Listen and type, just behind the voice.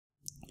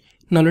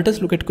Now let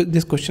us look at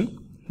this question.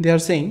 They are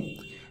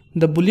saying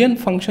the Boolean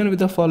function with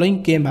the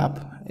following k map.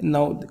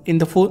 Now in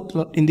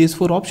these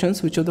four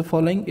options, which of the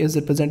following is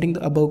representing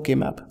the above k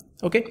map?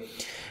 Okay.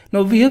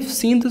 Now we have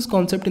seen this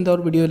concept in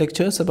our video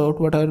lectures about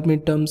what are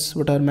midterms,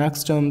 what are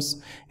max terms.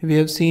 We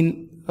have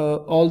seen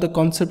all the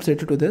concepts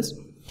related to this.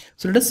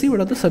 So let us see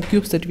what are the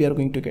subcubes that we are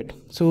going to get.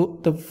 So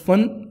the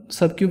one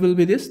subcube will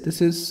be this.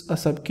 This is a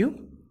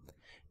subcube.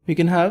 We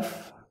can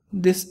have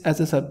this as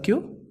a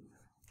subcube,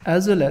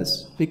 as well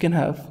as we can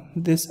have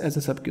this as a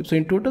subcube. So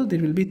in total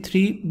there will be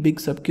three big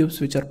subcubes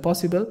which are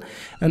possible,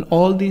 and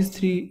all these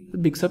three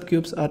big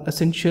subcubes are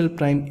essential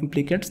prime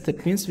implicants.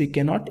 That means we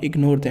cannot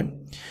ignore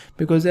them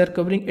because they are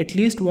covering at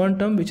least one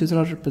term which is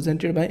not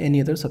represented by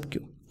any other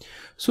subcube.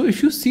 So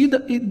if you see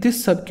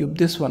this subcube,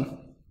 this one,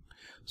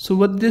 so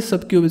what this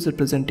subcube is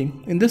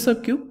representing? In this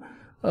subcube,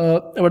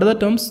 what are the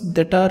terms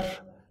that are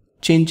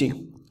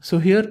changing? So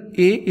here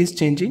A is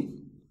changing,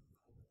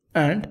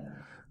 and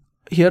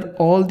here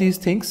all these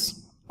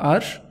things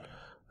are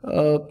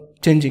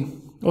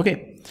changing.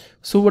 Okay,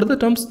 so what are the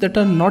terms that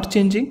are not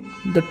changing?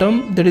 The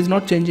term that is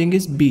not changing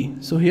is B.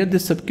 So here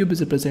this subcube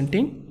is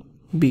representing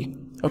B.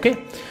 Okay,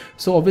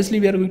 so obviously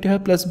we are going to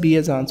have plus B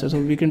as answer, so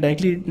we can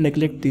directly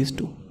neglect these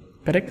two.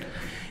 Correct.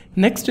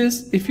 Next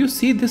is, if you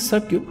see this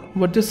subcube,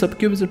 what this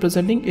subcube is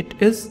representing, it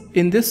is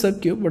in this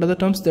subcube what are the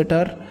terms that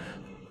are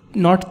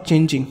not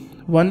changing?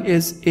 One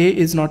is A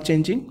is not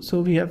changing, so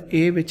we have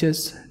A which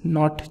is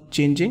not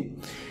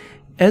changing,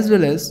 as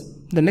well as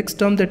the next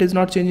term that is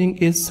not changing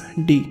is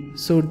D.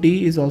 So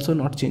D is also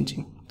not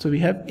changing. So we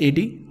have AD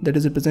that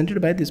is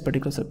represented by this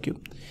particular subcube.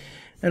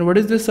 And what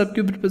is this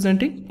subcube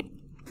representing?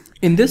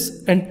 In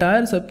this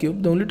entire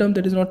subcube, the only term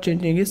that is not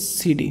changing is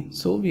CD.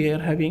 So we are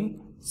having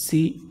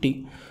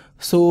CD.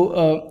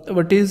 So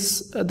what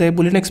is the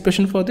Boolean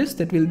expression for this?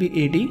 That will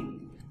be AD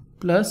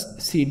plus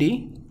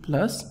CD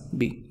plus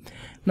B.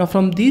 Now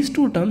from these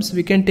two terms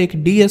we can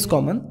take D as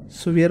common.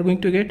 So we are going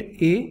to get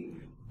A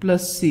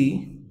plus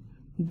C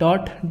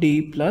dot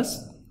D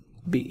plus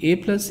B. A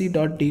plus C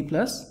dot D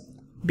plus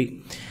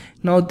B.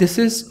 Now this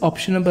is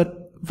option number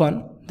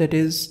 1, that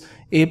is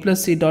A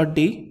plus C dot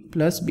D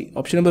plus B.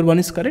 Option number 1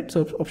 is correct.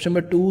 So option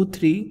number 2,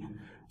 3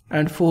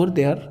 and 4,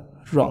 they are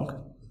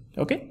wrong.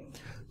 Okay,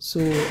 so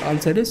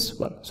answer is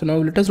 1. So now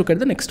let us look at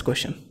the next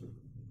question.